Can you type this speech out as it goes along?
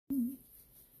To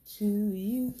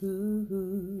you.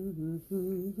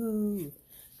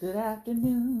 Good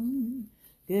afternoon.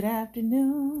 Good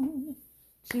afternoon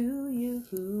to you.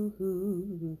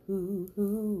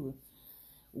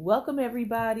 Welcome,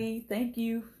 everybody. Thank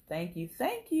you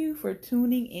for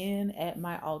tuning in at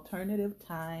my alternative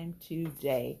time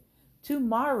today.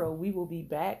 Tomorrow, we will be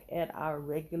back at our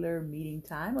regular meeting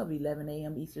time of 11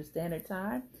 a.m. Eastern Standard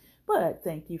Time. But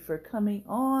thank you for coming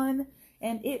on.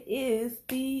 And it is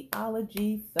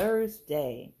Theology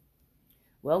Thursday.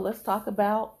 Well, let's talk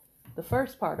about the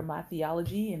first part of my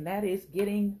theology, and that is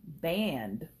getting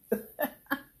banned.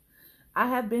 I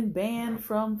have been banned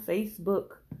from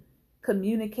Facebook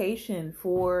communication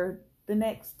for the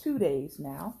next 2 days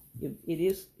now.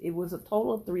 It was a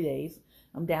total of 3 days.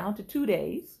 I'm down to 2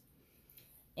 days.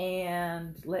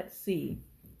 And let's see.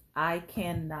 I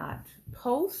cannot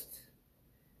post.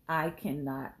 I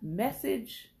cannot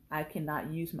message. I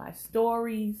cannot use my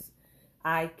stories.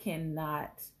 I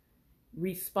cannot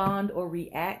respond or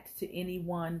react to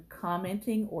anyone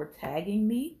commenting or tagging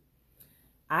me.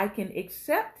 I can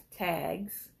accept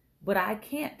tags, but I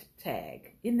can't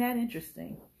tag. Isn't that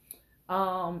interesting?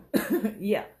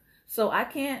 Yeah. So I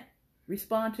can't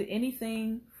respond to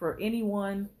anything for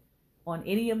anyone on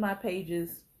any of my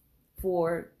pages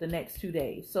for the next 2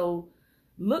 days. So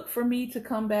look for me to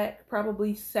come back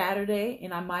probably Saturday,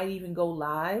 and I might even go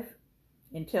live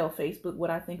and tell Facebook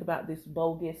what I think about this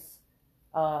bogus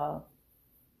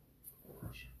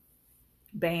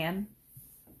ban.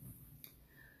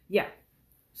 Yeah.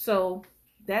 So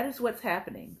that is what's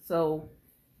happening. So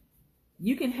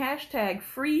you can hashtag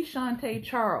free Shantae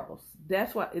Charles.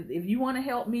 That's what, if you want to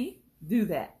help me, do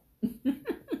that.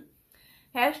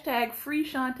 Hashtag free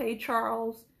Shantae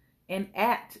Charles and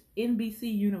at NBC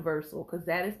Universal, because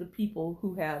that is the people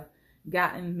who have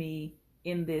gotten me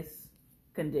in this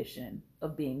condition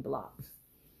of being blocked.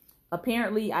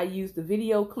 Apparently, I used a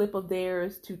video clip of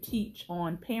theirs to teach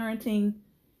on parenting,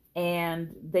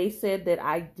 and they said that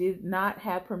I did not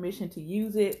have permission to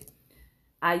use it.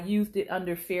 I used it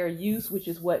under fair use, which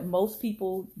is what most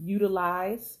people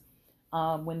utilize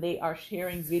when they are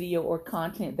sharing video or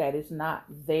content that is not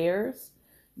theirs.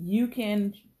 You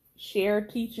can share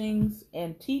teachings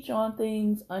and teach on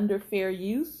things under fair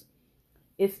use,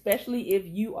 especially if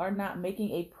you are not making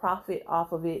a profit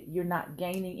off of it. You're not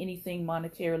gaining anything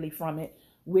monetarily from it,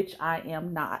 which I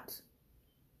am not.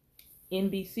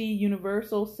 NBC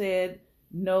Universal said,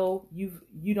 no,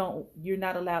 you're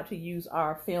not allowed to use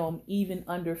our film even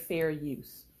under fair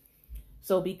use.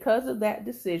 So because of that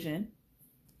decision,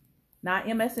 not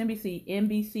MSNBC,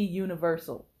 NBC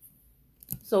Universal.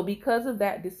 So because of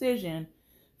that decision,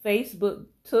 Facebook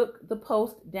took the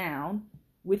post down,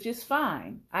 which is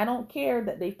fine. I don't care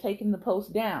that they've taken the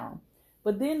post down.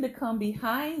 But then to come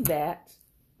behind that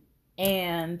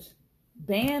and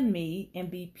ban me and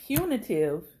be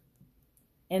punitive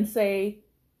and say,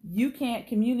 you can't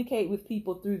communicate with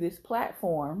people through this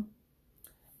platform.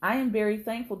 I am very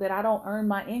thankful that I don't earn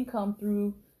my income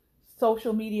through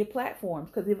social media platforms.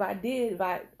 Because if I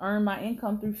earned my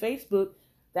income through Facebook,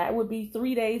 that would be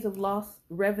 3 days of lost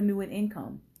revenue and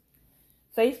income.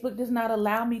 Facebook does not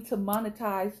allow me to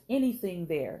monetize anything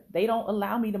there. They don't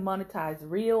allow me to monetize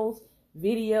reels,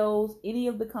 videos, any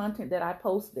of the content that I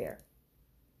post there.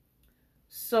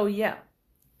 So yeah,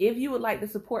 if you would like to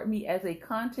support me as a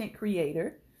content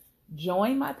creator,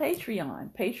 join my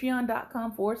Patreon,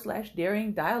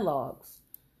 patreon.com/Daring Dialogues.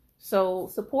 So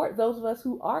support those of us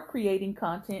who are creating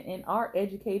content and are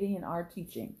educating and are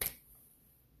teaching.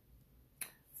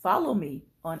 Follow me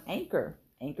on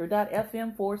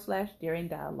anchor.fm/Daring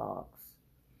Dialogues.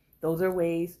 Those are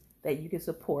ways that you can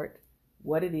support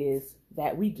what it is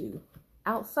that we do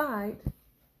outside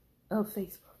of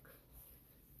Facebook.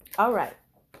 All right.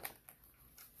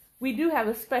 We do have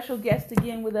a special guest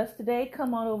again with us today.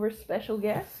 Come on over, special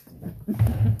guest.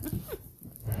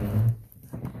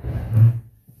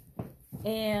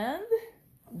 And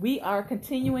we are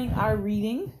continuing our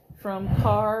reading from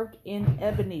Carved in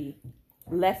Ebony,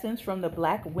 Lessons from the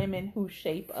Black Women Who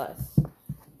Shape Us.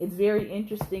 It's very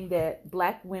interesting that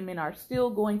Black women are still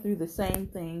going through the same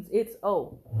things.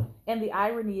 And the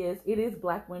irony is, it is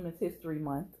Black Women's History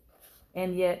Month,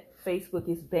 and yet Facebook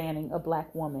is banning a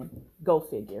Black woman. Go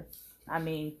figure. I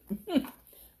mean,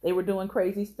 they were doing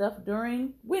crazy stuff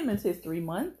during Women's History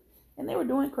Month, and they were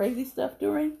doing crazy stuff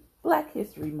during Black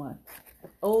History Month.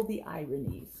 Oh, the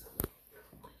ironies.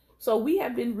 So we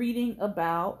have been reading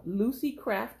about Lucy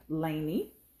Craft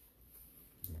Laney,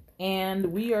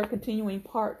 and we are continuing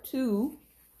part 2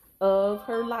 of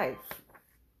her life.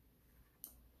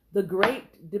 The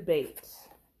Great Debate.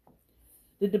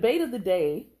 The debate of the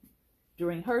day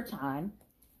during her time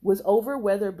was over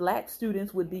whether black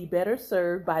students would be better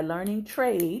served by learning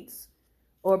trades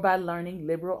or by learning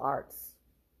liberal arts.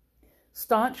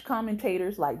 Staunch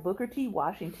commentators like Booker T.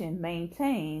 Washington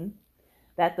maintain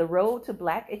that the road to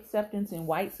black acceptance in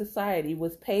white society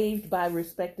was paved by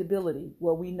respectability.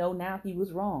 Well, we know now he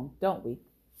was wrong, don't we?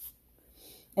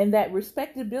 And that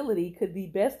respectability could be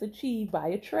best achieved by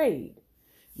a trade.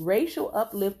 Racial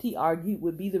uplift, he argued,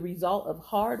 would be the result of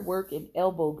hard work and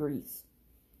elbow grease.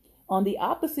 On the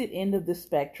opposite end of the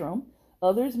spectrum,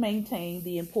 others maintained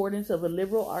the importance of a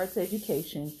liberal arts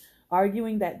education,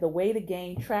 arguing that the way to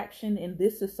gain traction in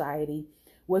this society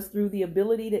was through the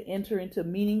ability to enter into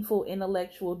meaningful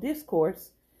intellectual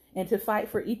discourse and to fight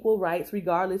for equal rights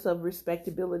regardless of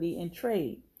respectability in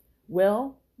trade.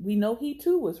 Well, we know he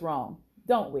too was wrong,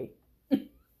 don't we?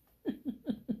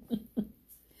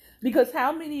 Because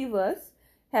how many of us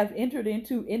have entered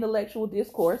into intellectual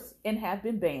discourse and have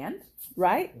been banned,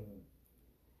 right?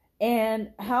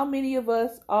 And how many of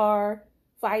us are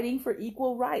fighting for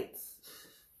equal rights?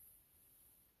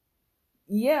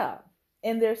 Yeah.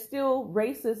 And there's still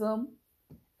racism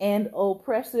and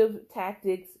oppressive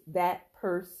tactics that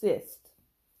persist.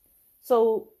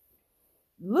 So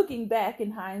looking back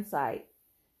in hindsight,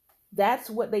 that's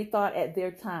what they thought at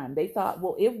their time. They thought,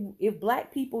 well, if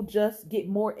black people just get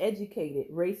more educated,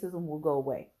 racism will go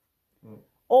away.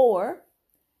 Or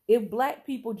if black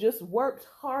people just worked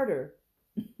harder,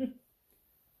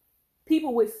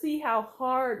 people would see how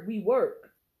hard we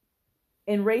work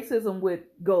and racism would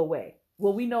go away.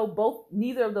 Well, we know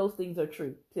neither of those things are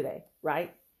true today,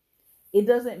 right? It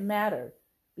doesn't matter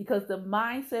because the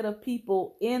mindset of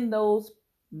people in those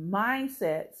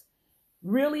mindsets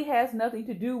really has nothing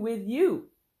to do with you.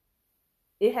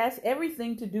 It has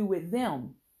everything to do with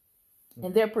them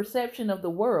and their perception of the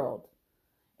world.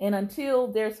 And until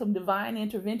there's some divine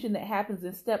intervention that happens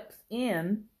and steps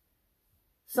in,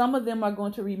 some of them are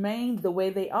going to remain the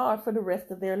way they are for the rest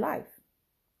of their life.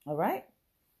 All right?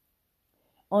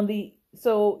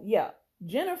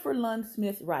 Jennifer Lund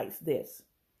Smith writes this: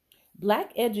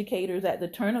 Black educators at the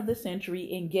turn of the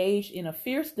century engaged in a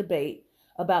fierce debate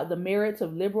about the merits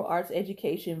of liberal arts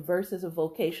education versus a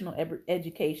vocational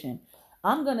education.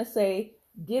 I'm going to say,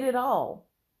 get it all.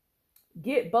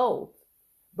 Get both.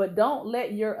 But don't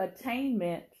let your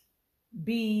attainment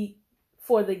be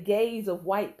for the gaze of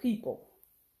white people.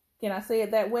 Can I say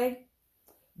it that way?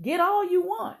 Get all you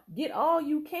want. Get all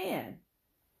you can.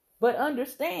 But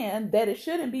understand that it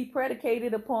shouldn't be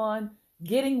predicated upon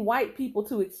getting white people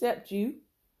to accept you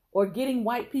or getting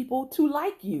white people to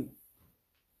like you.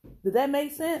 Does that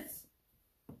make sense?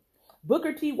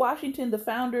 Booker T. Washington, the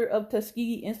founder of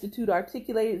Tuskegee Institute,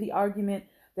 articulated the argument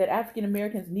that African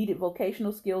Americans needed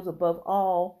vocational skills above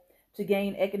all to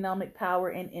gain economic power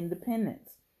and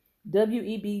independence.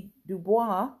 W.E.B. Du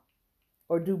Bois,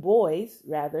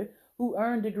 who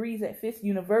earned degrees at Fisk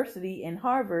University and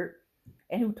Harvard,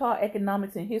 and who taught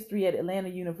economics and history at Atlanta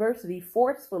University,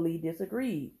 forcefully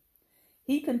disagreed.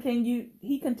 He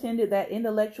contended that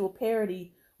intellectual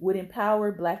parity would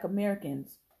empower Black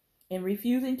Americans. In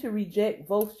refusing to reject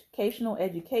vocational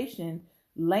education,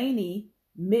 Laney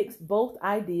mixed both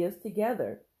ideas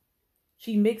together.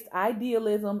 She mixed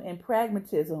idealism and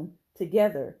pragmatism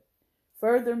together.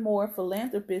 Furthermore,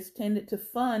 philanthropists tended to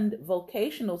fund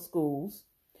vocational schools,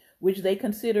 which they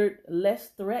considered less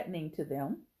threatening to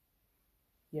them.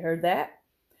 You heard that?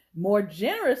 More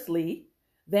generously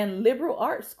than liberal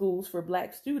arts schools for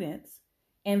Black students,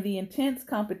 and the intense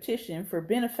competition for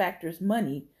benefactors'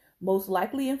 money most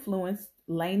likely influenced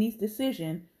Laney's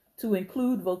decision to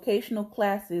include vocational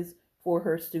classes for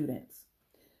her students.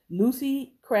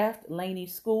 Lucy Craft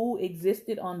Laney's school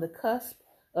existed on the cusp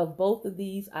of both of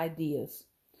these ideas.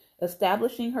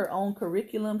 Establishing her own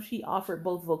curriculum, she offered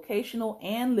both vocational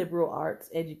and liberal arts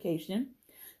education,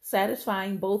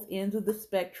 satisfying both ends of the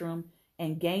spectrum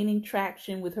and gaining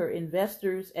traction with her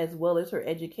investors as well as her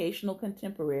educational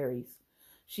contemporaries.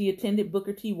 She attended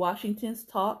Booker T. Washington's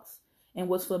talks and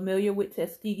was familiar with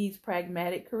Tuskegee's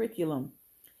pragmatic curriculum.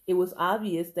 It was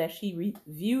obvious that she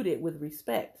viewed it with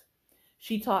respect.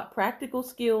 She taught practical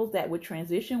skills that would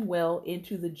transition well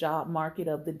into the job market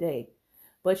of the day.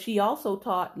 But she also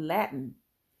taught Latin.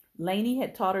 Laney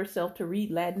had taught herself to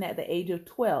read Latin at the age of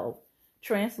 12,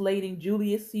 translating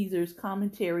Julius Caesar's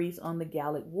commentaries on the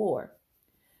Gallic War.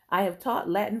 I have taught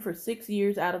Latin for 6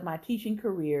 years out of my teaching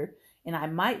career, and I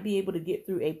might be able to get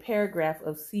through a paragraph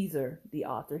of Caesar, the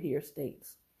author here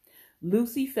states.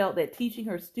 Lucy felt that teaching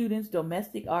her students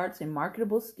domestic arts and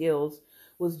marketable skills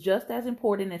was just as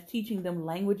important as teaching them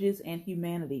languages and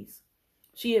humanities.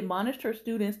 She admonished her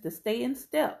students to stay in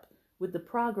step with the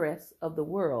progress of the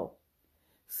world.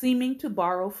 seeming to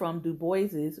borrow from Du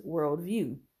Bois's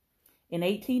worldview. In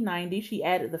 1890, she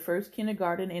added the first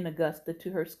kindergarten in Augusta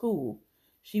to her school.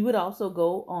 She would also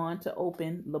go on to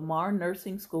open Lamar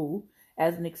Nursing School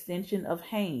as an extension of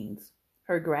Haynes.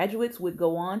 Her graduates would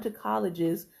go on to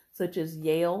colleges such as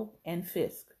Yale and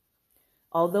Fisk.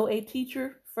 Although a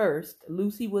teacher first,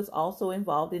 Lucy was also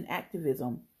involved in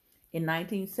activism. In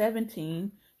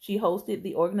 1917, she hosted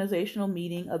the organizational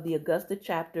meeting of the Augusta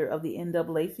chapter of the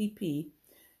NAACP,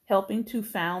 helping to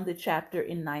found the chapter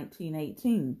in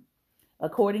 1918.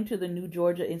 According to the New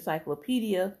Georgia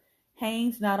Encyclopedia,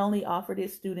 Haynes not only offered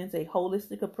its students a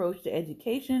holistic approach to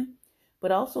education,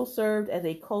 but also served as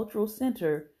a cultural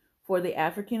center for the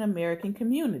African American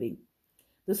community.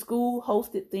 The school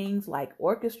hosted things like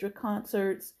orchestra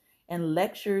concerts and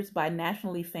lectures by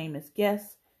nationally famous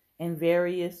guests and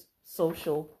various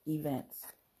social events.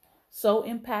 So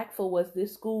impactful was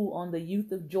this school on the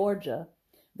youth of Georgia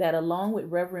that, along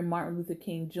with Reverend Martin Luther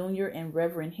King Jr. and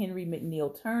Reverend Henry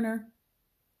McNeil Turner,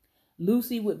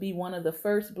 Lucy would be one of the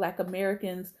first Black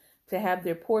Americans to have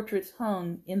their portraits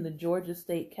hung in the Georgia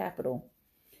State Capitol.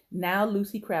 Now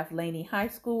Lucy Craft Laney High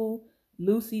School,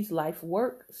 Lucy's life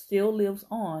work still lives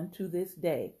on to this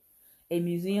day. A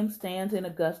museum stands in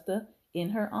Augusta in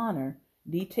her honor,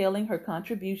 detailing her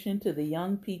contribution to the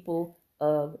young people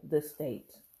of the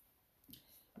state.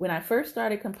 When I first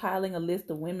started compiling a list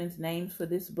of women's names for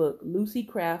this book, Lucy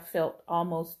Craft felt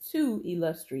almost too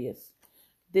illustrious.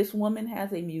 This woman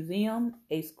has a museum,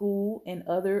 a school, and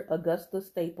other Augusta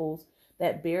staples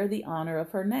that bear the honor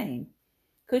of her name.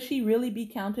 Could she really be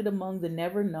counted among the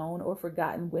never known or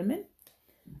forgotten women?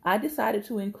 I decided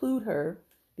to include her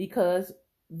because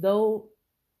though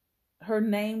her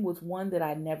name was one that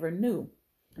I never knew,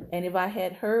 and if I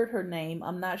had heard her name,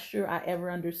 I'm not sure I ever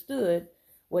understood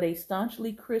what a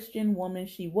staunchly Christian woman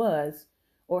she was,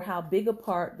 or how big a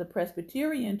part the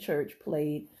Presbyterian Church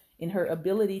played in her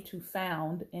ability to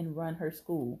found and run her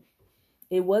school.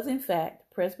 It was, in fact,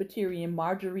 Presbyterian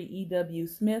Marjorie E.W.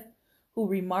 Smith who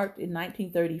remarked in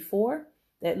 1934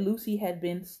 that Lucy had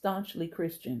been staunchly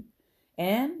Christian,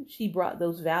 and she brought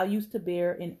those values to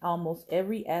bear in almost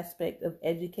every aspect of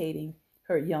educating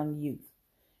her young youth.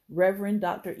 Reverend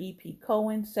Dr. E.P.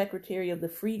 Cohen, Secretary of the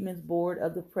Freedmen's Board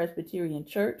of the Presbyterian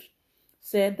Church,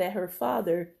 said that her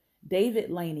father, David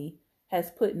Laney,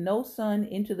 has put no son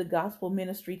into the gospel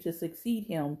ministry to succeed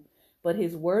him, but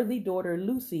his worthy daughter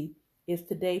Lucy is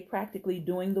today practically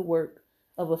doing the work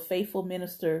of a faithful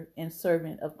minister and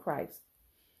servant of Christ.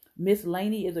 Miss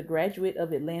Laney is a graduate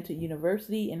of Atlanta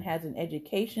University and has an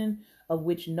education of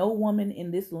which no woman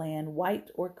in this land, white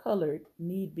or colored,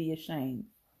 need be ashamed.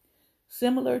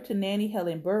 Similar to Nannie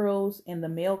Helen Burroughs and the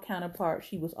male counterpart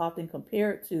she was often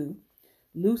compared to,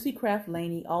 Lucy Craft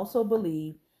Laney also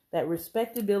believed that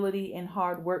respectability and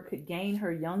hard work could gain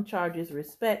her young charges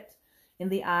respect in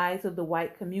the eyes of the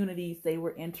white communities they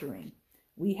were entering.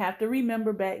 We have to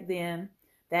remember back then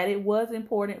that it was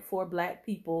important for Black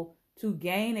people to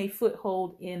gain a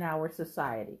foothold in our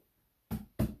society.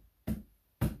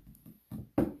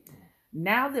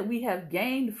 Now that we have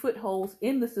gained footholds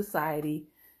in the society,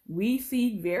 we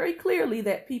see very clearly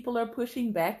that people are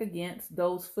pushing back against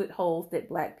those footholds that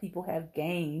Black people have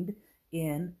gained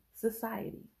in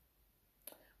society.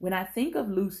 When I think of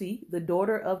Lucy, the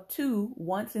daughter of two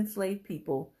once enslaved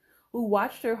people who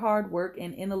watched her hard work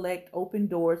and intellect open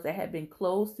doors that had been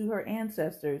closed to her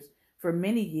ancestors for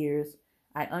many years,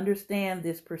 I understand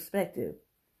this perspective.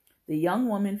 The young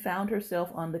woman found herself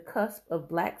on the cusp of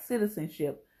Black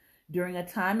citizenship during a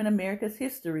time in America's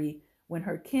history when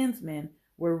her kinsmen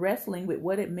were wrestling with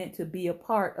what it meant to be a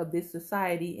part of this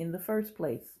society in the first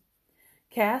place.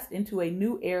 Cast into a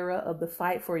new era of the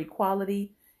fight for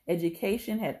equality,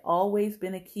 education had always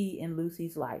been a key in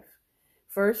Lucy's life.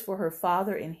 First for her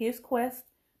father in his quest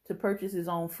to purchase his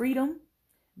own freedom,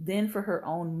 then for her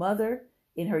own mother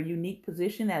in her unique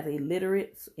position as a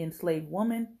literate enslaved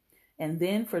woman, and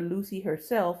then for Lucy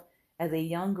herself as a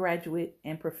young graduate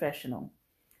and professional.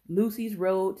 Lucy's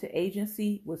road to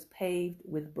agency was paved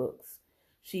with books.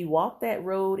 She walked that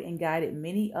road and guided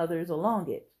many others along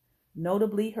it.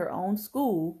 Notably, her own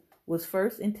school was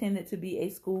first intended to be a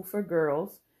school for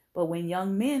girls, but when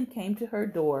young men came to her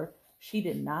door, she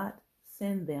did not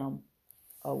send them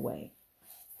away.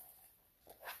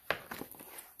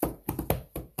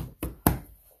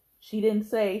 She didn't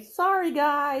say, sorry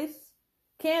guys,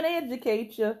 can't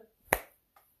educate you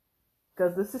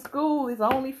because this school is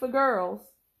only for girls.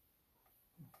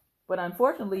 But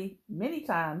unfortunately, many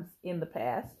times in the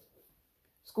past,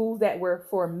 schools that were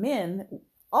for men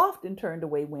often turned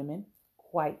away women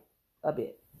quite a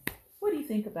bit. What do you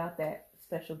think about that,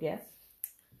 special guest?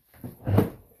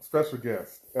 special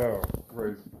guest. Oh,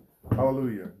 praise.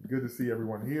 Hallelujah. Good to see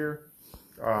everyone here.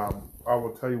 I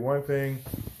will tell you one thing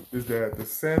is that the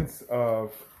sense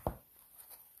of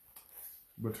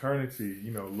maternity,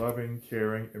 loving,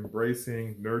 caring,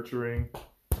 embracing, nurturing,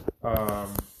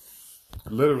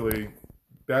 literally,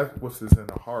 that's what's in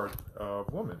the heart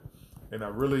of women. And I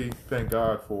really thank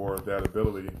God for that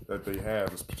ability that they have,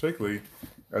 particularly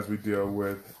as we deal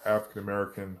with African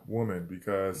American women,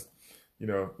 because,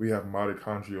 we have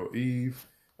mitochondrial Eve,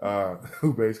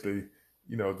 who basically,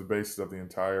 the basis of the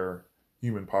entire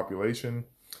human population.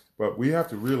 But we have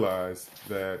to realize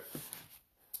that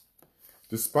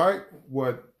despite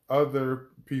what other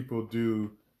people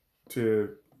do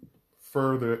to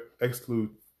further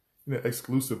exclusive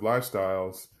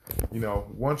lifestyles,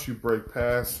 once you break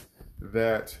past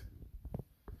that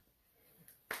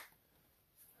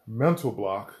mental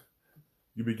block,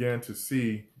 you begin to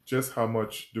see just how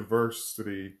much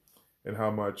diversity and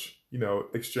how much,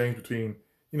 exchange between,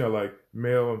 like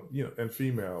male, and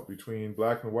female, between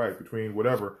black and white, between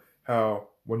whatever, how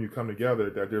when you come together,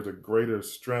 that there's a greater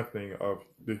strengthening of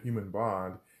the human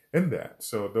bond in that.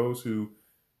 So those who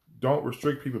don't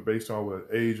restrict people based on what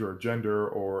age or gender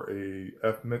or a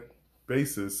ethnic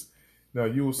basis, now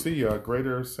you will see a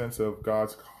greater sense of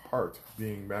God's heart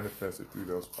being manifested through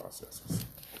those processes.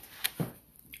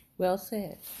 Well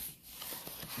said.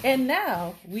 And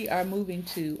now we are moving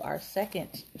to our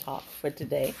second talk for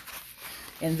today,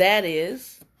 and that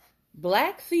is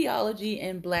Black Theology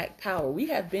and Black Power. We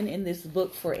have been in this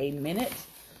book for a minute,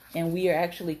 and we are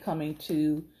actually coming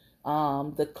to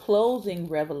the closing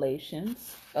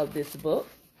revelations of this book.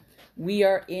 We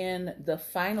are in the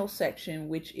final section,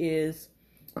 which is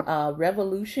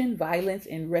Revolution, Violence,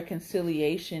 and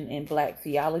Reconciliation in Black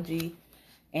Theology.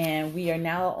 And we are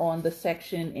now on the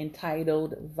section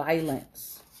entitled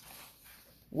Violence.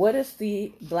 What does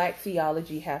the Black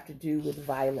theology have to do with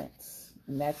violence?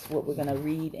 And that's what we're going to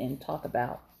read and talk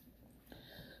about.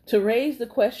 To raise the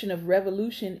question of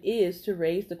revolution is to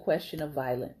raise the question of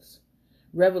violence.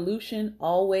 Revolution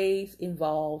always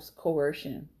involves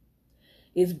coercion.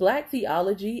 Is Black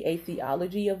theology a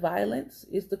theology of violence,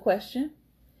 is the question?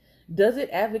 Does it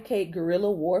advocate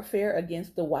guerrilla warfare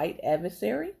against the white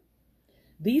adversary?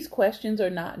 These questions are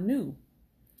not new.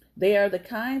 They are the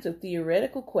kinds of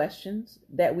theoretical questions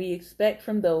that we expect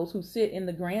from those who sit in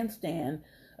the grandstand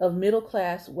of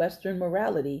middle-class Western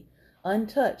morality,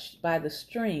 untouched by the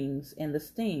strings and the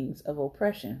stings of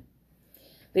oppression.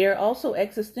 They are also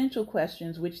existential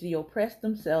questions which the oppressed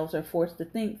themselves are forced to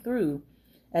think through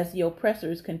as the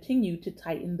oppressors continue to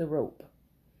tighten the rope.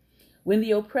 When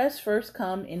the oppressed first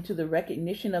come into the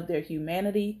recognition of their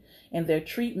humanity and their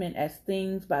treatment as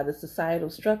things by the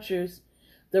societal structures,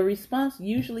 the response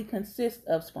usually consists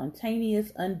of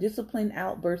spontaneous, undisciplined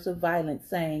outbursts of violence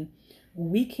saying,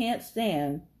 "We can't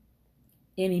stand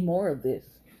any more of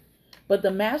this." But the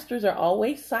masters are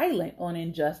always silent on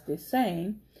injustice,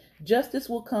 saying, "Justice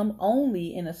will come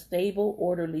only in a stable,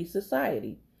 orderly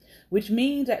society," which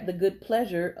means at the good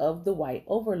pleasure of the white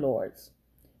overlords.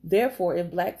 Therefore,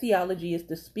 if Black theology is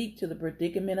to speak to the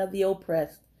predicament of the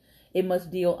oppressed, it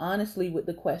must deal honestly with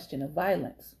the question of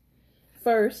violence.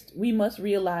 First, we must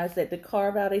realize that to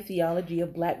carve out a theology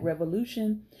of Black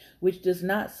revolution, which does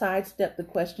not sidestep the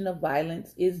question of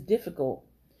violence, is difficult.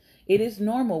 It is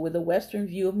normal with a Western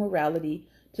view of morality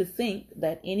to think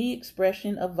that any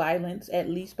expression of violence, at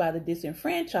least by the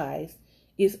disenfranchised,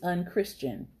 is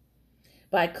unchristian.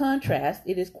 By contrast,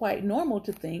 it is quite normal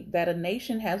to think that a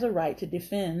nation has a right to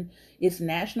defend its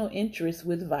national interests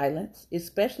with violence,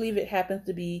 especially if it happens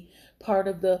to be part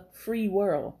of the free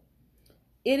world.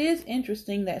 It is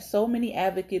interesting that so many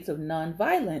advocates of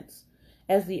nonviolence,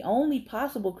 as the only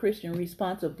possible Christian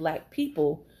response of Black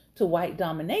people to white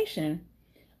domination,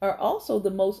 are also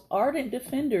the most ardent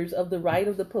defenders of the right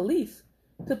of the police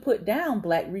to put down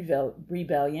Black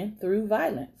rebellion through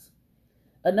violence.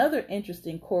 Another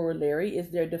interesting corollary is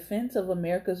their defense of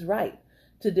America's right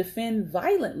to defend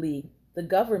violently the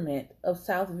government of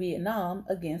South Vietnam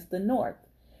against the North.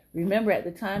 Remember, at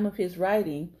the time of his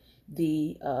writing,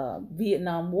 the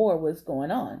Vietnam War was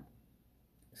going on.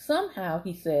 Somehow,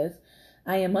 he says,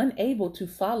 I am unable to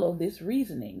follow this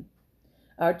reasoning.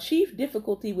 Our chief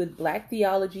difficulty with Black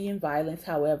theology and violence,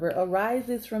 however,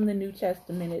 arises from the New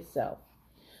Testament itself.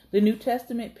 The New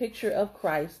Testament picture of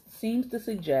Christ seems to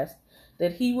suggest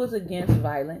that he was against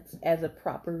violence as a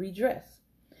proper redress.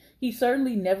 He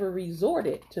certainly never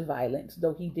resorted to violence,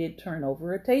 though he did turn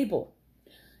over a table.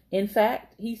 In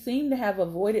fact, he seemed to have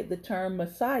avoided the term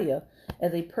Messiah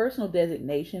as a personal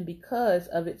designation because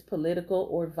of its political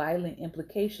or violent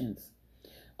implications.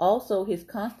 Also, his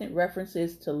constant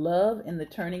references to love and the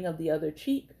turning of the other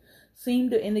cheek seem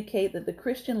to indicate that the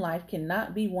Christian life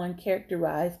cannot be one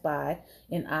characterized by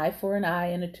an eye for an eye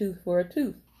and a tooth for a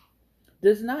tooth.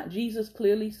 Does not Jesus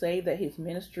clearly say that his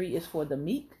ministry is for the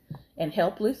meek and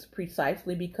helpless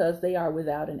precisely because they are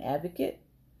without an advocate?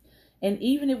 And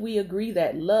even if we agree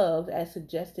that love, as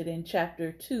suggested in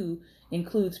chapter 2,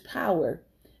 includes power,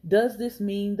 does this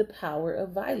mean the power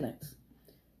of violence?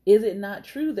 Is it not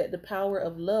true that the power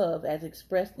of love, as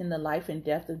expressed in the life and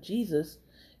death of Jesus,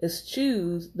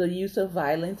 eschews the use of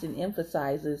violence and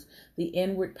emphasizes the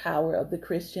inward power of the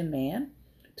Christian man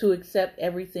to accept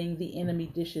everything the enemy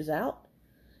dishes out?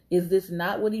 Is this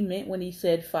not what he meant when he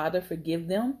said, "Father, forgive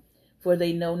them, for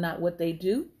they know not what they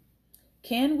do"?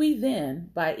 Can we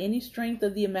then, by any strength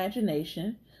of the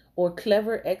imagination or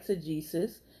clever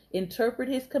exegesis, interpret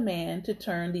his command to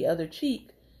turn the other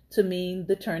cheek to mean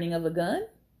the turning of a gun?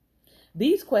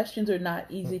 These questions are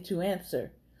not easy to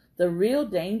answer. The real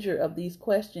danger of these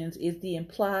questions is the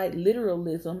implied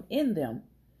literalism in them.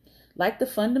 Like the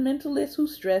fundamentalists who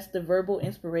stress the verbal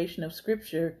inspiration of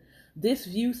Scripture, this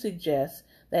view suggests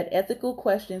that ethical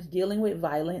questions dealing with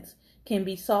violence can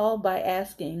be solved by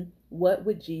asking, what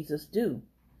would Jesus do?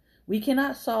 We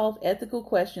cannot solve ethical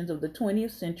questions of the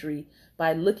 20th century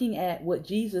by looking at what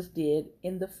Jesus did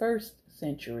in the first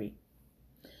century.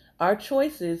 Our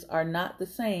choices are not the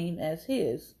same as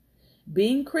his.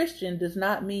 Being Christian does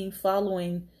not mean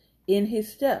following in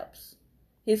his steps.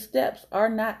 His steps are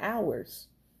not ours,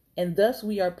 and thus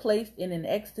we are placed in an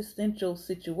existential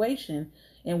situation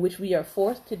in which we are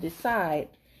forced to decide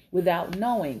without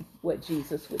knowing what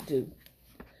Jesus would do.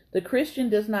 The Christian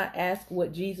does not ask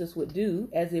what Jesus would do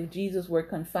as if Jesus were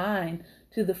confined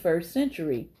to the first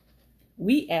century.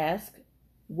 We ask,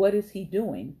 what is he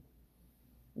doing?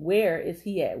 Where is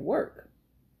he at work?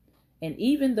 And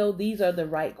even though these are the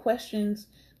right questions,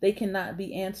 they cannot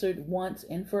be answered once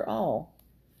and for all.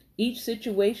 Each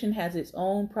situation has its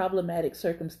own problematic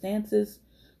circumstances,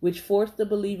 which force the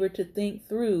believer to think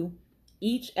through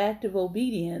each act of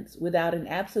obedience without an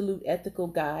absolute ethical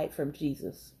guide from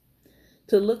Jesus.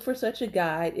 To look for such a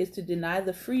guide is to deny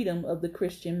the freedom of the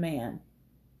Christian man.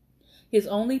 His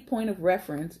only point of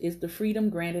reference is the freedom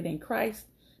granted in Christ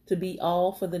to be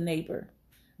all for the neighbor.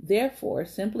 Therefore,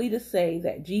 simply to say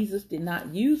that Jesus did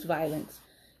not use violence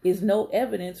is no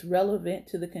evidence relevant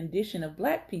to the condition of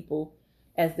black people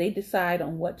as they decide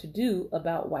on what to do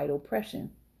about white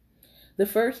oppression. The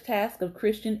first task of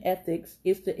Christian ethics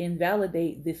is to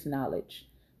invalidate this knowledge,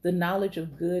 the knowledge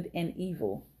of good and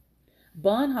evil.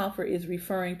 Bonhoeffer is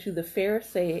referring to the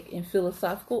Pharisaic and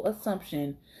philosophical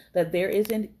assumption that there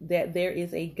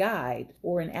is a guide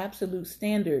or an absolute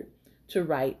standard to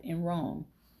right and wrong.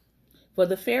 For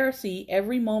the Pharisee,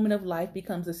 every moment of life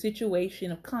becomes a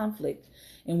situation of conflict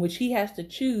in which he has to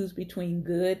choose between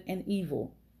good and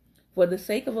evil. For the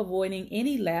sake of avoiding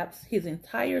any lapse, his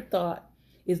entire thought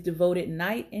is devoted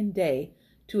night and day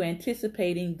to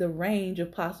anticipating the range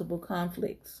of possible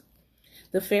conflicts.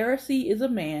 The Pharisee is a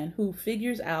man who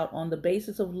figures out on the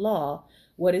basis of law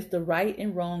what is the right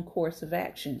and wrong course of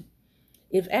action.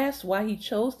 If asked why he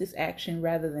chose this action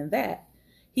rather than that,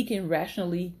 he can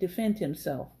rationally defend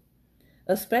himself.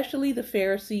 Especially the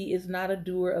Pharisee is not a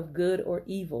doer of good or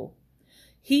evil.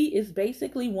 He is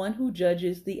basically one who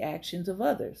judges the actions of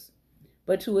others.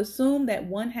 But to assume that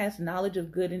one has knowledge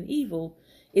of good and evil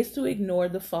is to ignore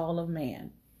the fall of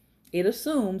man. It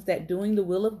assumes that doing the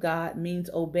will of God means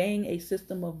obeying a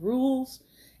system of rules,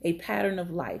 a pattern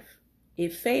of life.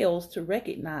 It fails to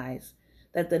recognize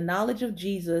that the knowledge of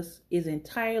Jesus is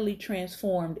entirely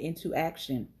transformed into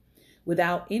action,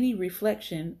 without any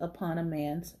reflection upon a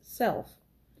man's self.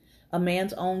 A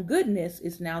man's own goodness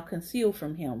is now concealed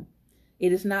from him.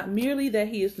 It is not merely that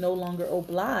he is no longer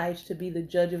obliged to be the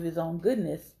judge of his own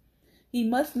goodness. He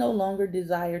must no longer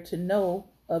desire to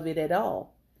know of it at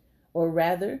all. Or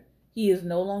rather, he is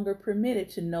no longer permitted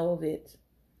to know of it.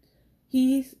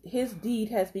 His deed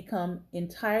has become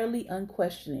entirely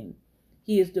unquestioning.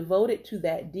 He is devoted to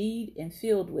that deed and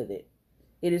filled with it.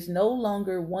 It is no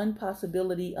longer one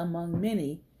possibility among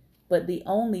many, but the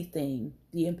only thing,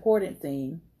 the important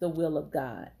thing, the will of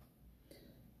God.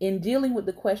 In dealing with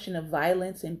the question of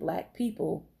violence in black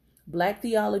people, black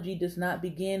theology does not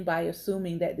begin by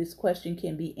assuming that this question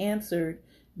can be answered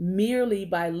merely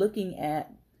by looking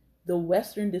at the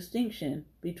Western distinction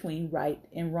between right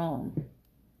and wrong.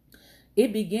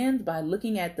 It begins by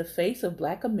looking at the face of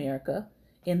black America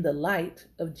in the light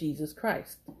of Jesus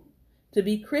Christ. To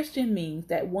be Christian means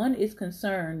that one is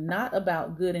concerned not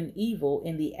about good and evil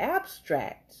in the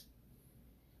abstract,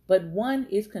 but one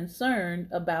is concerned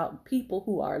about people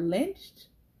who are lynched,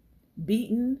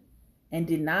 beaten, and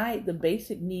denied the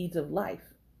basic needs of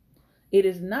life. It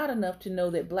is not enough to know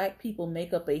that black people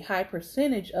make up a high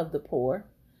percentage of the poor,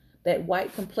 that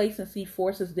white complacency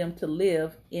forces them to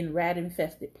live in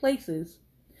rat-infested places,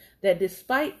 that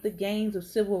despite the gains of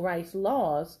civil rights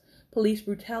laws, police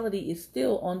brutality is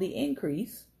still on the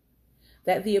increase,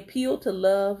 that the appeal to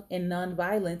love and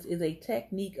nonviolence is a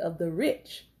technique of the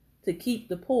rich to keep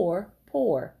the poor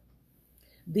poor.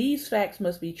 These facts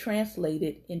must be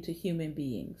translated into human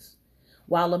beings.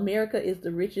 While America is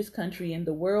the richest country in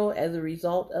the world as a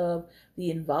result of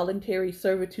the involuntary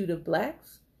servitude of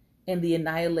blacks and the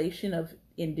annihilation of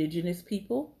indigenous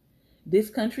people, this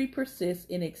country persists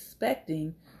in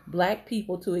expecting black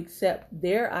people to accept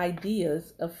their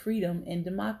ideas of freedom and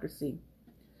democracy.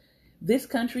 This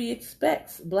country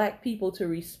expects black people to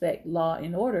respect law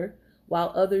and order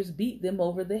while others beat them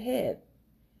over the head.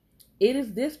 It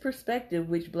is this perspective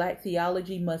which black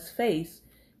theology must face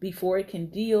before it can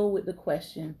deal with the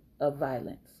question of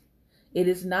violence. It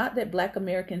is not that black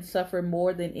Americans suffer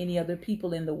more than any other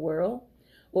people in the world,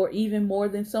 or even more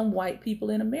than some white people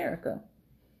in America.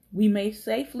 We may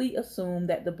safely assume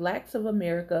that the blacks of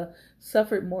America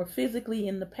suffered more physically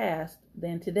in the past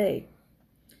than today.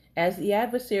 As the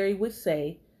adversary would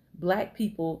say, black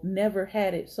people never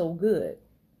had it so good.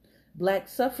 Black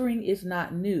suffering is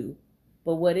not new,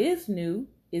 but what is new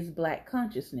is black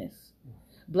consciousness.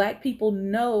 Black people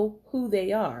know who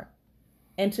they are,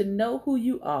 and to know who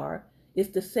you are is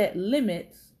to set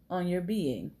limits on your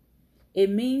being. It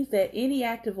means that any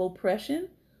act of oppression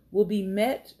will be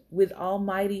met with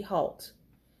almighty halt.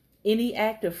 Any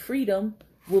act of freedom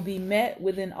will be met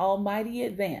with an almighty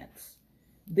advance.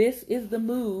 This is the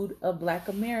mood of black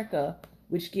America,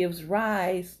 which gives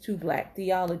rise to black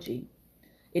theology.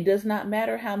 It does not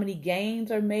matter how many gains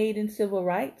are made in civil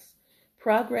rights.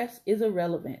 Progress is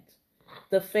irrelevant.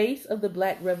 The face of the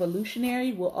black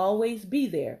revolutionary will always be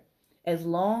there as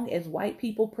long as white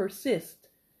people persist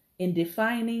in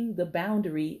defining the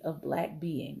boundary of black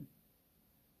being.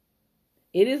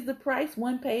 It is the price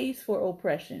one pays for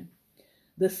oppression.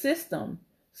 The system,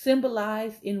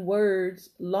 symbolized in words,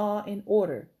 law, and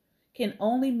order, can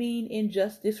only mean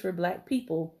injustice for black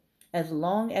people as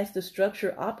long as the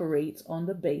structure operates on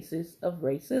the basis of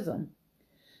racism.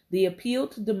 The appeal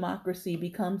to democracy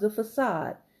becomes a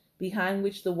facade behind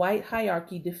which the white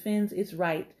hierarchy defends its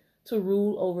right to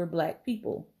rule over black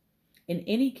people. In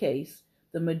any case,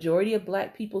 the majority of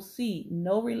black people see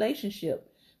no relationship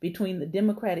between the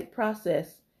democratic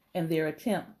process and their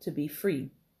attempt to be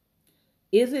free.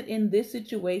 Is it in this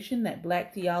situation that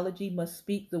black theology must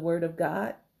speak the word of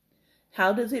God?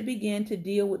 How does it begin to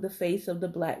deal with the face of the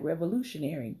black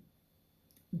revolutionary?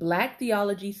 Black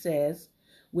theology says,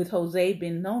 with Jose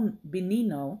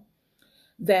Benigno,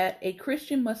 that a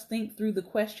Christian must think through the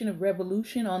question of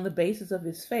revolution on the basis of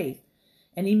his faith,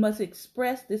 and he must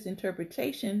express this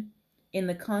interpretation in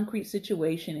the concrete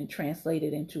situation and translate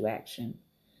it into action.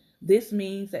 This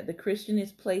means that the Christian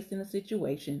is placed in a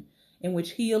situation in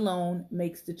which he alone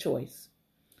makes the choice.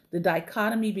 The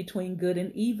dichotomy between good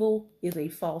and evil is a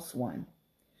false one.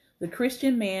 The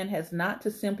Christian man has not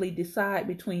to simply decide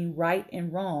between right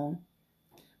and wrong,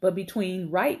 but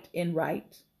between right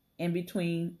and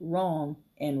between wrong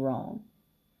and wrong.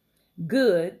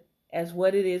 Good, as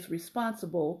what it is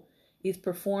responsible, is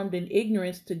performed in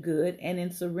ignorance to good and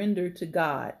in surrender to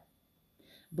God.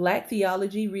 Black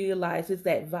theology realizes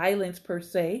that violence per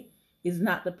se is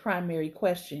not the primary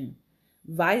question.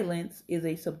 Violence is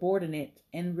a subordinate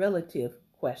and relative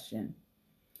question.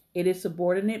 It is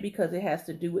subordinate because it has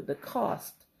to do with the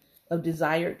cost of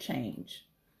desired change.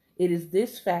 It is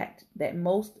this fact that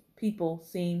most people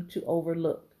seem to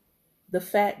overlook, the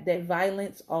fact that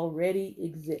violence already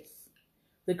exists.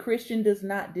 The Christian does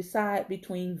not decide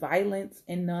between violence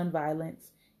and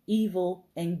nonviolence, evil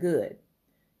and good.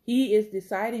 He is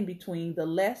deciding between the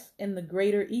less and the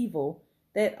greater evil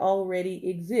that already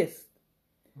exists.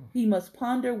 He must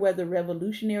ponder whether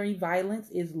revolutionary violence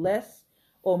is less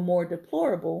or more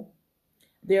deplorable.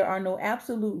 There are no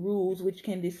absolute rules which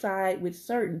can decide with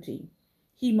certainty.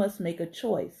 He must make a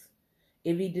choice.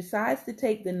 If he decides to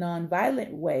take the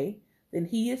nonviolent way, then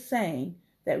he is saying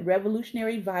that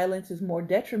revolutionary violence is more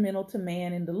detrimental to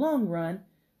man in the long run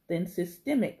than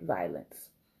systemic violence.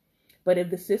 But if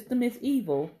the system is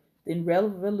evil, then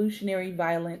revolutionary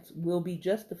violence will be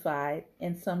justified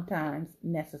and sometimes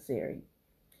necessary.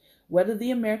 Whether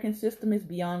the American system is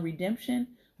beyond redemption,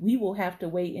 we will have to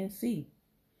wait and see.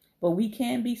 But we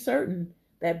can be certain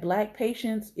that black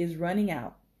patience is running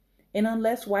out. And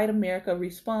unless white America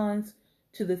responds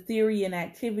to the theory and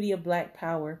activity of black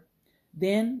power,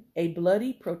 then a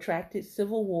bloody, protracted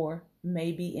civil war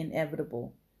may be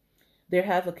inevitable. There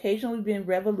have occasionally been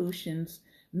revolutions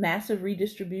massive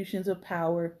redistributions of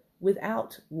power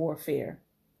without warfare.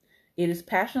 It is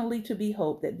passionately to be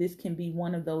hoped that this can be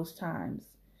one of those times.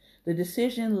 The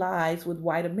decision lies with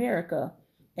white America,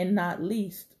 and not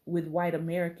least with white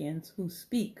Americans who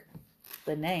speak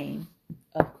the name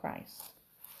of Christ.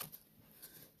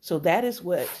 So that is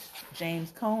what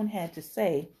James Cone had to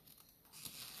say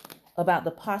about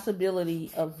the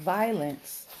possibility of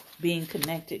violence being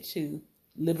connected to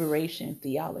liberation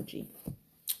theology.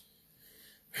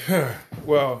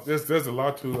 Well, there's a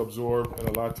lot to absorb and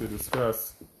a lot to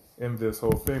discuss in this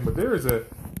whole thing, but there is a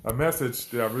message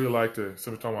that I really like to, since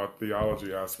we're talking about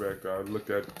theology aspect. I looked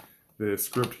at the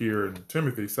script here in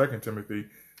Timothy, 2 Timothy,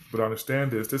 but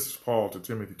understand this is Paul to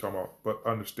Timothy talking about, but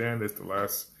understand this, the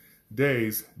last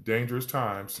days, dangerous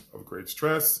times of great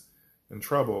stress and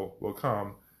trouble will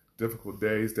come, difficult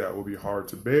days that will be hard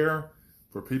to bear,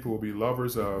 for people will be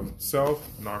lovers of self,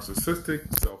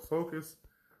 narcissistic, self-focused,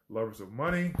 lovers of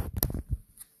money,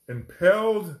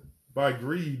 impelled by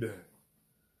greed,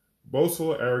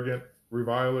 boastful, arrogant,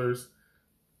 revilers,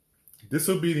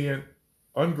 disobedient,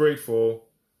 ungrateful,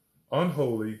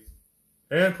 unholy,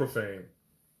 and profane.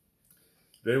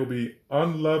 They will be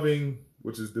unloving,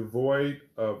 which is devoid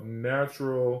of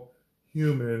natural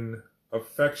human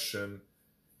affection,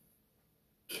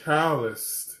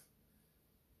 calloused,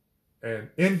 and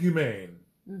inhumane,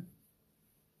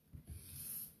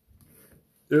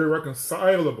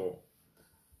 irreconcilable,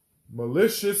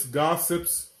 malicious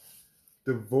gossips,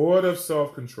 devoid of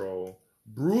self-control,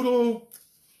 brutal,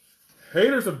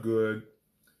 haters of good,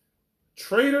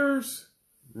 traitors,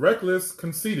 reckless,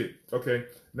 conceited. Okay,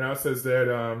 now it says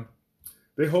that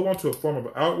they hold on to a form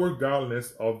of outward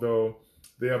godliness, although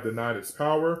they have denied its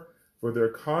power, for their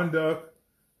conduct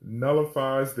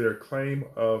nullifies their claim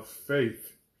of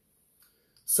faith.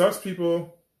 Such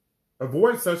people,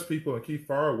 avoid such people and keep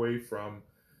far away from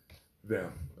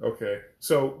them. Okay,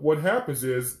 so what happens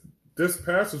is this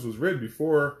passage was written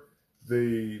before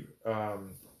the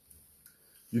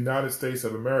United States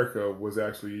of America was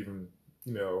actually even,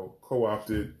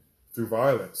 co-opted through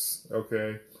violence.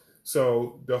 Okay,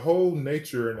 so the whole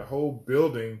nature and the whole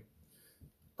building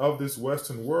of this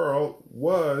Western world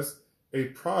was a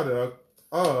product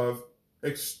of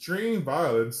extreme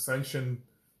violence sanctioned,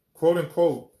 quote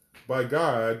unquote, by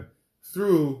God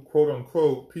through, quote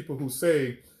unquote, people who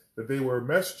say that they were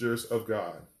messengers of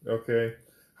God. Okay.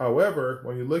 However,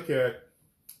 when you look at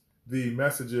the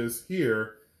messages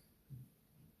here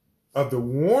of the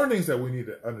warnings that we need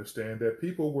to understand, that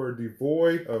people were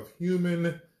devoid of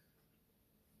human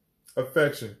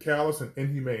affection, callous and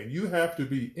inhumane. You have to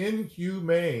be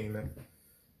inhumane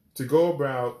to go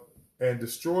about and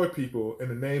destroy people in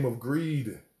the name of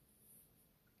greed.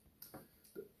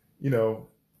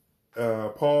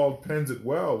 Paul pens it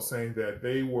well, saying that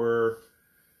they were,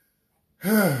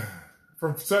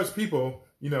 from such people,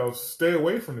 stay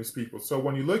away from these people. So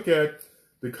when you look at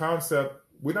the concept,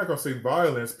 we're not going to say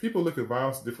violence. People look at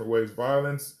violence in different ways.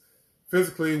 Violence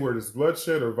physically, where there's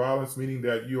bloodshed, or violence meaning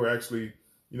that you are actually,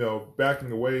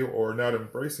 backing away or not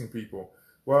embracing people.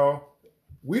 Well,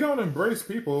 we don't embrace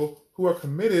people who are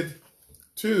committed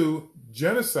to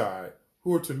genocide,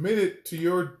 who are committed to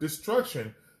your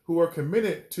destruction, who are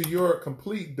committed to your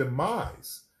complete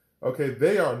demise. Okay,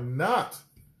 they are not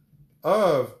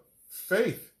of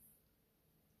faith.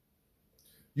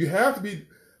 You have to be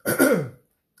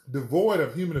devoid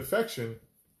of human affection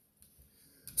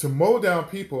to mow down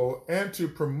people and to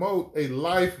promote a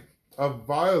life of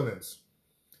violence.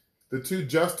 The two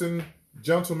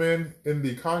gentlemen in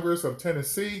the Congress of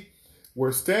Tennessee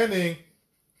were standing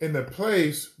in the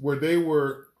place where they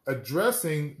were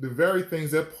addressing the very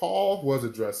things that Paul was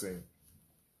addressing.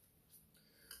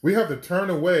 We have to turn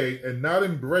away and not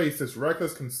embrace this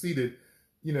reckless, conceited,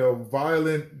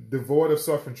 violent, devoid of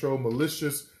self-control,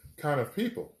 malicious kind of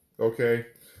people. Okay?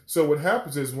 So what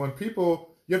happens is when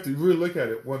people, you have to really look at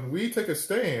it. When we take a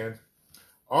stand,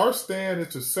 our stand is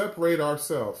to separate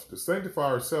ourselves, to sanctify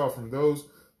ourselves from those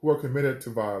who are committed to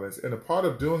violence. And a part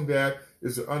of doing that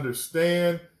is to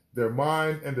understand their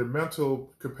mind and their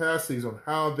mental capacities on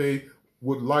how they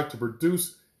would like to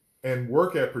produce and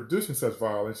work at producing such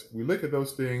violence. We look at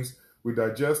those things, we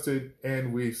digest it,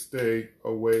 and we stay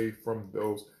away from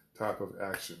those type of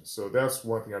actions. So that's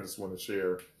one thing I just want to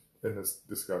share in this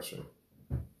discussion.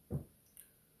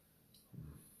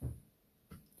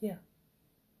 Yeah.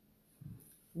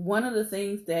 One of the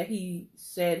things that he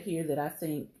said here that I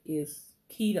think is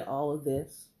key to all of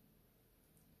this,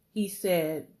 he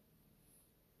said,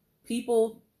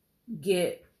 people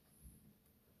get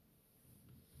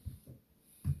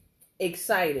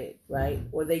excited, right?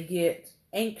 Or they get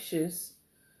anxious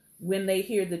when they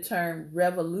hear the term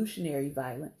revolutionary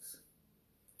violence.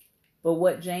 But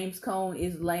what James Cone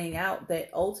is laying out, that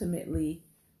ultimately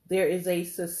there is a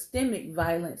systemic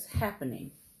violence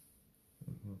happening.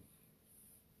 Mm-hmm.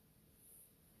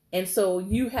 And so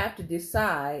you have to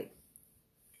decide,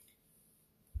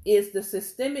 is the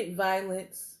systemic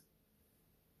violence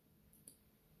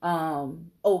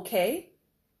okay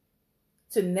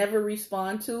to never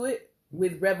respond to it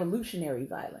with revolutionary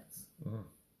violence?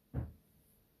 Mm-hmm.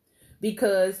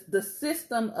 Because the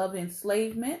system of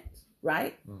enslavement,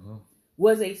 right, mm-hmm.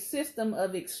 was a system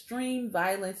of extreme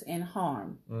violence and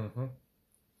harm. Mm-hmm.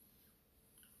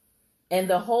 And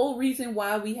the whole reason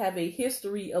why we have a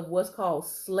history of what's called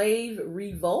slave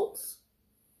revolts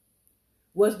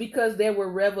was because there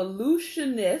were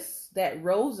revolutionists that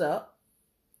rose up,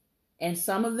 and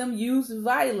some of them used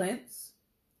violence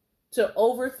to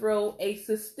overthrow a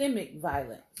systemic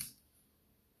violence.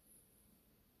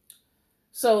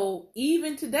 So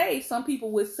even today, some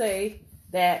people would say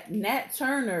that Nat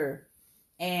Turner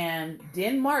and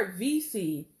Denmark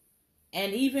Vesey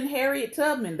and even Harriet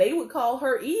Tubman, they would call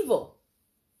her evil,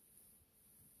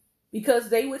 because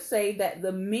they would say that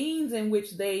the means in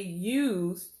which they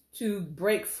used to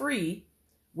break free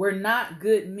were not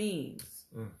good means,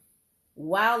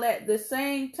 while at the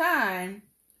same time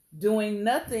doing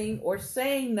nothing or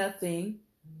saying nothing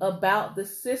about the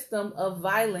system of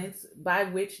violence by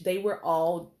which they were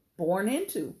all born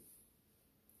into.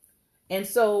 And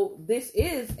so this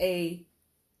is a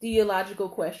theological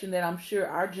question that I'm sure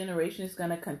our generation is going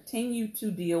to continue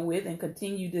to deal with and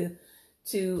continue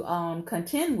to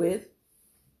contend with.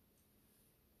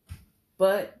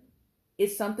 But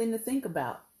it's something to think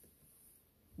about.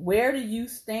 Where do you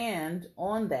stand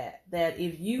on that? That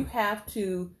if you have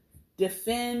to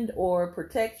defend or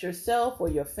protect yourself or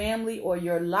your family or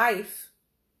your life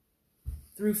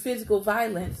through physical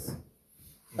violence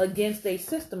against a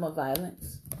system of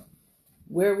violence,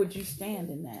 where would you stand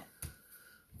in that?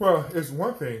 Well, it's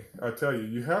one thing, I tell you,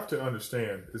 you have to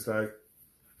understand. It's like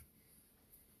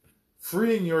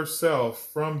freeing yourself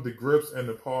from the grips and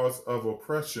the paws of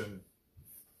oppression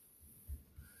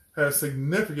has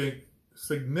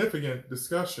significant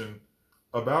discussion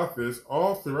about this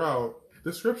all throughout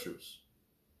the scriptures.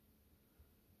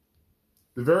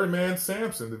 The very man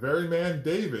Samson, the very man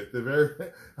David,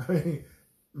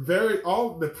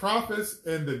 all the prophets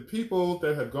and the people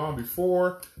that had gone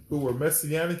before who were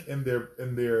messianic in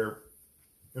their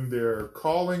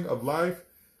calling of life,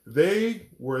 they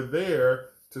were there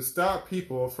to stop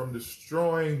people from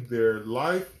destroying their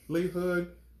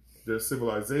livelihood, their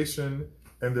civilization,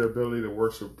 and their ability to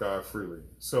worship God freely.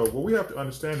 So what we have to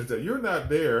understand is that you're not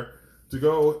there to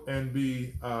go and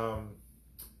be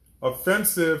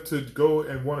offensive, to go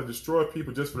and want to destroy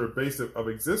people just for their basis of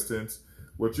existence.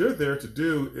 What you're there to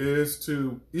do is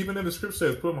to, even in the scripture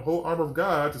says, put on the whole armor of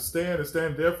God to stand and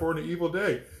stand therefore in the evil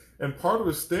day. And part of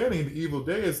the standing in the evil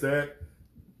day is that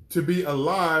to be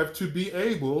alive, to be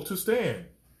able to stand.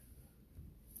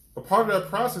 A part of that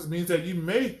process means that you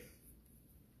may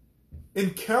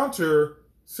encounter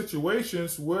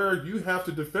situations where you have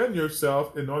to defend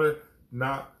yourself in order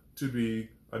not to be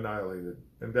annihilated.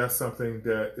 And that's something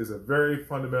that is a very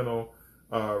fundamental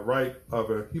right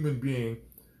of a human being.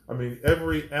 I mean,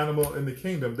 every animal in the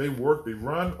kingdom, they work, they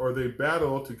run, or they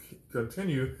battle to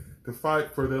continue to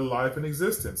fight for their life and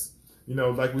existence. You know,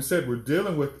 like we said, we're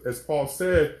dealing with, as Paul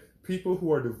said, people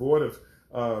who are devoid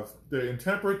of they're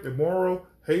intemperate, immoral,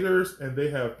 haters, and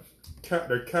they're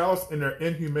callous and they're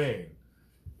inhumane.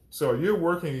 So you're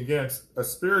working against a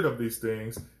spirit of these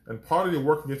things, and part of your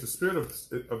work against the spirit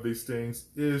of these things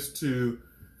is to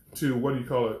what do you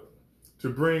call it? To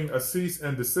bring a cease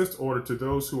and desist order to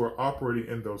those who are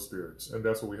operating in those spirits, and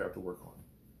that's what we have to work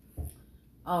on.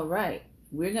 All right,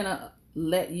 we're gonna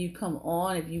let you come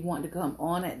on if you want to come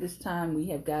on at this time. We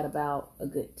have got about a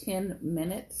good 10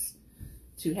 minutes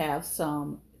to have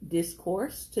some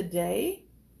discourse today.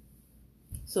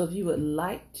 So if you would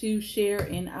like to share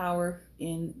in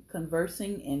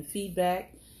conversing and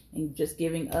feedback and just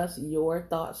giving us your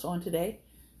thoughts on today,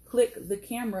 click the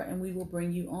camera and we will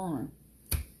bring you on.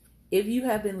 If you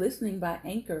have been listening by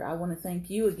Anchor, I want to thank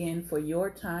you again for your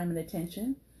time and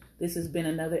attention. This has been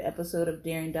another episode of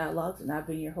Daring Dialogues, and I've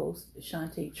been your host,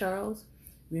 Shantae Charles.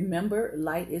 Remember,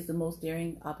 light is the most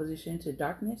daring opposition to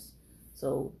darkness,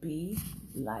 so be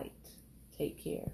light. Take care.